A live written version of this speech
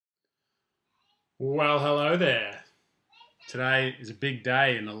Well, hello there. Today is a big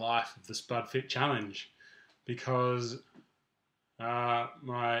day in the life of the Spud Fit Challenge because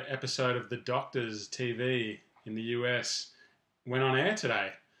my episode of the Doctors TV in the US went on air today.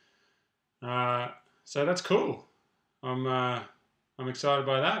 So that's cool. I'm excited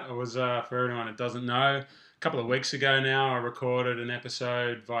by that. I was, for everyone that doesn't know, a couple of weeks ago now, I recorded an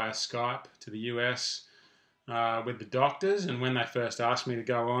episode via Skype to the US with the doctors, and when they first asked me to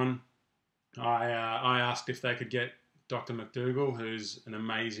go on, I asked if they could get Dr McDougall, who's an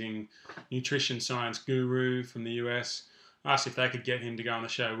amazing nutrition science guru from the US. I asked if they could get him to go on the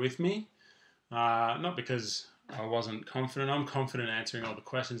show with me. Not because I wasn't confident. I'm confident answering all the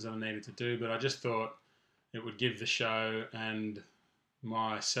questions that I needed to do, but I just thought it would give the show and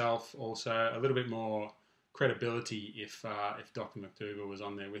myself also a little bit more credibility if Dr McDougall was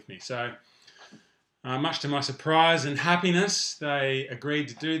on there with me. So much to my surprise and happiness, they agreed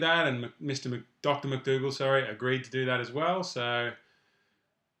to do that, and Dr. McDougall, agreed to do that as well. So,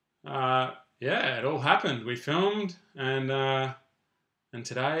 yeah, it all happened. We filmed, and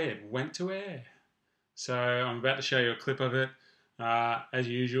today it went to air. So I'm about to show you a clip of it. As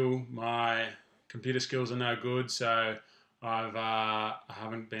usual, my computer skills are no good, so I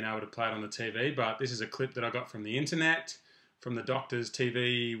haven't been able to play it on the TV. But this is a clip that I got from the internet, from the Doctors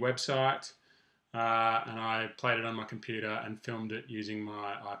TV website. And I played it on my computer and filmed it using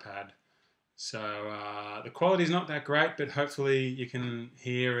my iPad. So the quality's not that great, but hopefully you can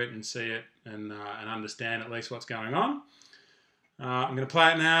hear it and see it and understand at least what's going on. I'm going to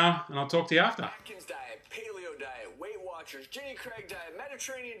play it now, and I'll talk to you after. Atkins diet, paleo diet, Weight Watchers, Jenny Craig diet,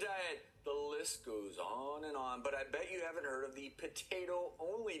 Mediterranean diet, the list goes on and on, but I bet you haven't heard of the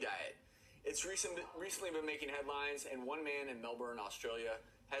potato-only diet. It's recently been making headlines, and one man in Melbourne, Australia,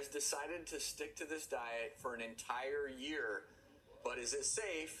 has decided to stick to this diet for an entire year. But is it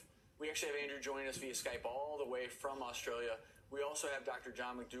safe? We actually have Andrew joining us via Skype all the way from Australia. We also have Dr.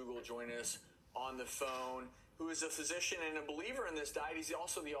 McDougall joining us on the phone, who is a physician and a believer in this diet. He's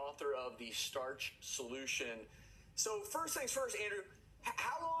also the author of The Starch Solution. So first things first, Andrew,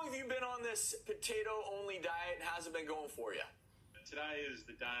 how long have you been on this potato-only diet, and how's it been going for you? Today is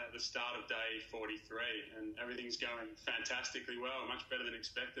the start of day 43, and everything's going fantastically well, much better than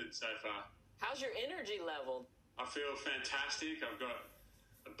expected so far. How's your energy level? I feel fantastic. I've got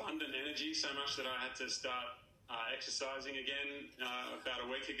abundant energy, so much that I had to start exercising again about a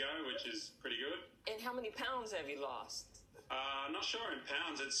week ago, which is pretty good. And how many pounds have you lost? I'm not sure in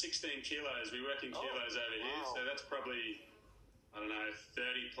pounds. It's 16 kilos. We work in kilos over here, so that's probably, I don't know,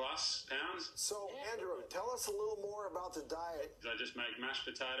 30 plus pounds. So, Andrew, tell us a little more about the diet. I just make mashed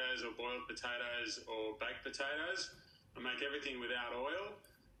potatoes or boiled potatoes or baked potatoes. I make everything without oil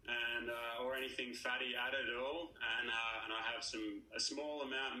and or anything fatty added at all. And I have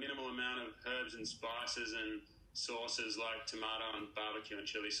minimal amount of herbs and spices and sauces like tomato and barbecue and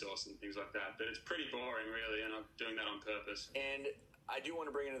chili sauce and things like that. But it's pretty boring, really, and I'm doing that on purpose. And I do want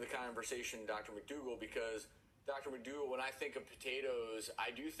to bring into the conversation Dr. McDougall, because Dr. McDougall, when I think of potatoes,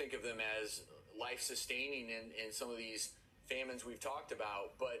 I do think of them as life-sustaining in some of these famines we've talked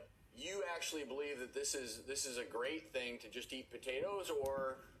about. But you actually believe that this is a great thing to just eat potatoes,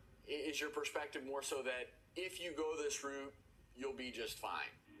 or is your perspective more so that if you go this route, you'll be just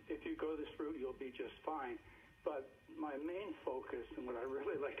fine? If you go this route, you'll be just fine. But my main focus, and what I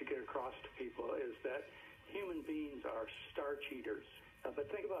really like to get across to people, is that human beings are starch eaters. But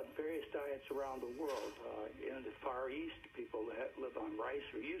think about various diets around the world. In the Far East, people that live on rice,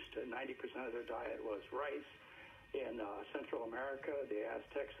 or used to, 90% of their diet was rice. In Central America, the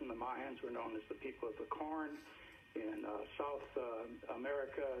Aztecs and the Mayans were known as the people of the corn. In South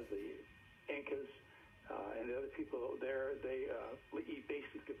America, the Incas and the other people there, they eat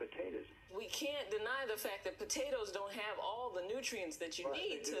basically potatoes. We can't deny the fact that potatoes don't have all the nutrients that you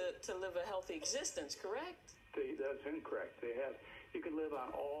need to live a healthy existence, correct? That's incorrect. You could live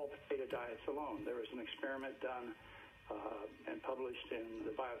on all potato diets alone. There was an experiment done and published in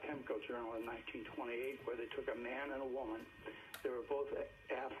the Biochemical Journal in 1928 where they took a man and a woman. They were both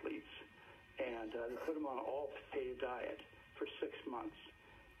athletes, and they put them on an all potato diet for 6 months.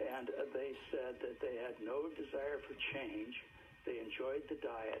 And they said that they had no desire for change. They enjoyed the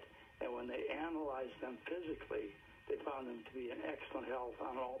diet, and when they analyzed them physically, they found them to be in excellent health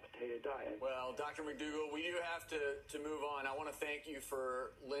on an all-potato diet. Well, Dr. McDougall, we do have to move on. I want to thank you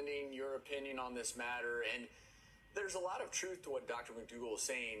for lending your opinion on this matter. And there's a lot of truth to what Dr. McDougall is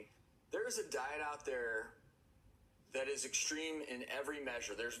saying. There's a diet out there that is extreme in every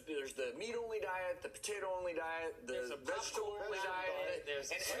measure. There's the meat-only diet, the potato-only diet, the vegetable-only diet,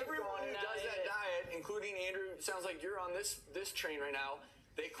 and everyone who does that diet, including Andrew, sounds like you're on this train right now,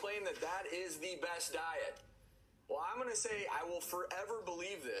 they claim claim that that is the best diet. Well, I'm going to say I will forever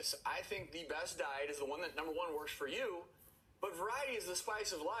believe this. I think the best diet is the one that, number one, works for you, but variety is the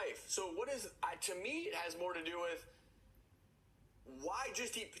spice of life. So to me, it has more to do with why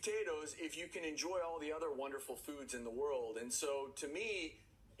just eat potatoes if you can enjoy all the other wonderful foods in the world? And so to me,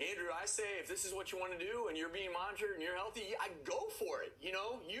 Andrew, I say if this is what you want to do and you're being monitored and you're healthy, I go for it. You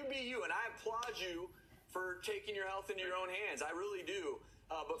know, you be you, and I applaud you for taking your health into your own hands. I really do.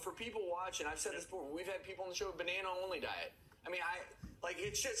 But for people watching, I've said this before, we've had people on the show, banana-only diet. I mean,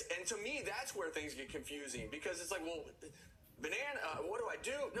 it's just, and to me, that's where things get confusing, because it's like, well, banana, what do I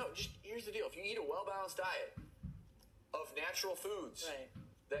do? No, just, here's the deal. If you eat a well-balanced diet of natural foods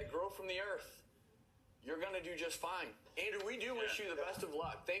that grow from the earth, you're going to do just fine. Andrew, we do wish you the best of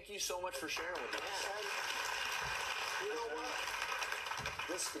luck. Thank you so much for sharing with us. And you know what?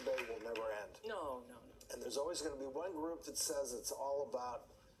 This debate will never end. No. And there's always going to be one group that says it's all about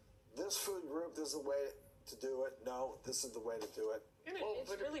this food group, this is the way to do it. No, this is the way to do it. And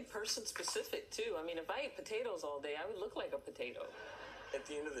it's really person specific too. I mean, if I ate potatoes all day, I would look like a potato. At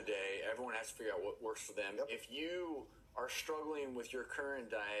the end of the day, everyone has to figure out what works for them. Yep. If you are struggling with your current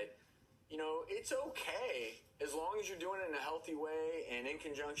diet, you know, it's okay as long as you're doing it in a healthy way and in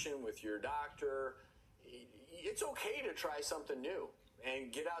conjunction with your doctor. It's okay to try something new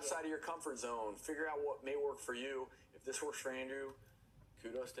and get outside of your comfort zone. Figure out what may work for you. If this works for Andrew,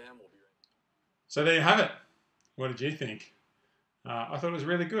 kudos to him. We'll be right back. So there you have it. What did you think? I thought it was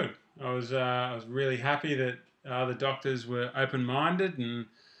really good. I was really happy that the doctors were open-minded and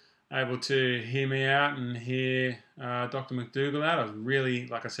able to hear me out and hear Dr. McDougall out. I was really,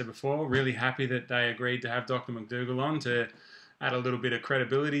 like I said before, really happy that they agreed to have Dr. McDougall on to add a little bit of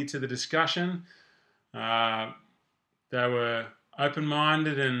credibility to the discussion. They were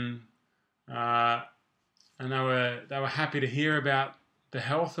open-minded and they were happy to hear about the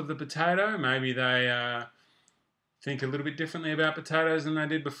health of the potato. Maybe they think a little bit differently about potatoes than they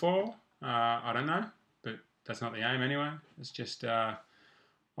did before. I don't know, but that's not the aim anyway. It's just I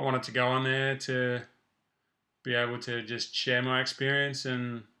wanted to go on there to be able to just share my experience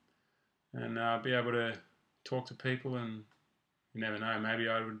and be able to talk to people, and you never know, maybe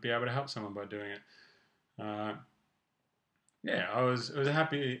I would be able to help someone by doing it. Yeah, it was a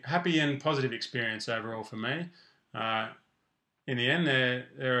happy and positive experience overall for me. In the end,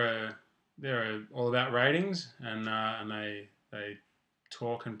 they're all about ratings, and they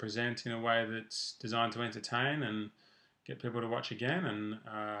talk and present in a way that's designed to entertain and get people to watch again.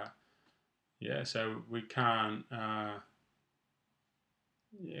 And so we can't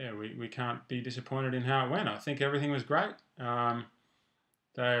we can't be disappointed in how it went. I think everything was great.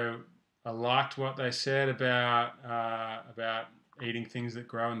 I liked what they said about eating things that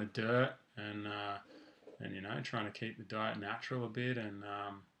grow in the dirt and you know, trying to keep the diet natural a bit. And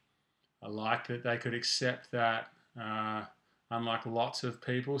I liked that they could accept that, unlike lots of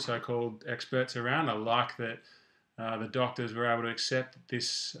people, so-called experts around, I like that the doctors were able to accept that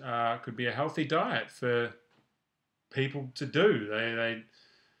this could be a healthy diet for people to do. They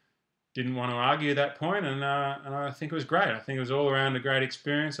didn't want to argue that point, and I think it was great. I think it was all around a great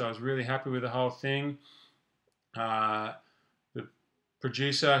experience. I was really happy with the whole thing. The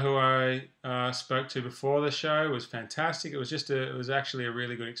producer who I spoke to before the show was fantastic. It was actually a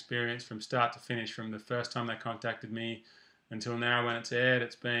really good experience from start to finish, from the first time they contacted me until now when it's aired.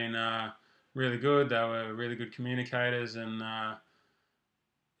 It's been really good. They were really good communicators, and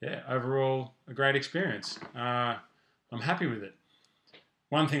overall a great experience. I'm happy with it.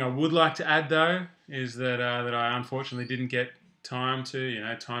 One thing I would like to add, though, is that I unfortunately didn't get time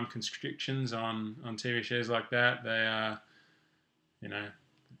to, time constrictions on TV shows like that.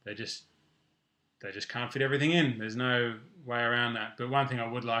 They just can't fit everything in. There's no way around that. But one thing I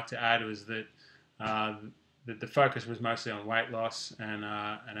would like to add was that the focus was mostly on weight loss, and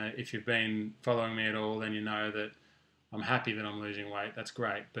if you've been following me at all, then you know that I'm happy that I'm losing weight. That's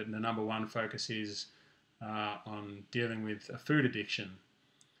great. But the number one focus is on dealing with a food addiction.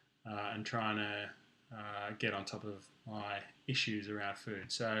 And trying to get on top of my issues around food.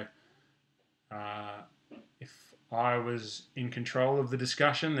 So if I was in control of the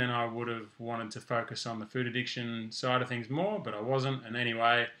discussion, then I would have wanted to focus on the food addiction side of things more, but I wasn't. And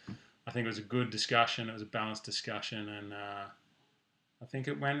anyway, I think it was a good discussion. It was a balanced discussion, and I think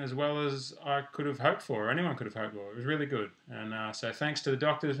it went as well as I could have hoped for, or anyone could have hoped for. It was really good. And so thanks to the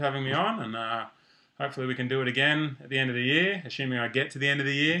doctors for having me on, and hopefully we can do it again at the end of the year, assuming I get to the end of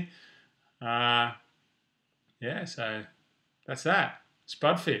the year. So that's that.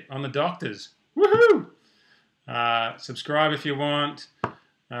 Spudfit on the doctors. Woohoo! Subscribe if you want.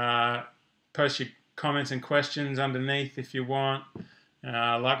 Post your comments and questions underneath if you want.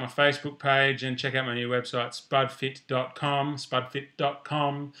 Like my Facebook page and check out my new website, spudfit.com.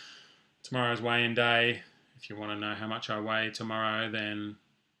 Spudfit.com. Tomorrow's weigh-in day. If you want to know how much I weigh tomorrow, then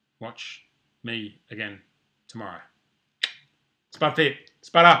watch me again tomorrow. Spud Fit.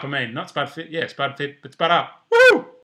 Spud Up, I mean. Not Spud Fit. Yeah, Spud Fit, but Spud Up. Woo!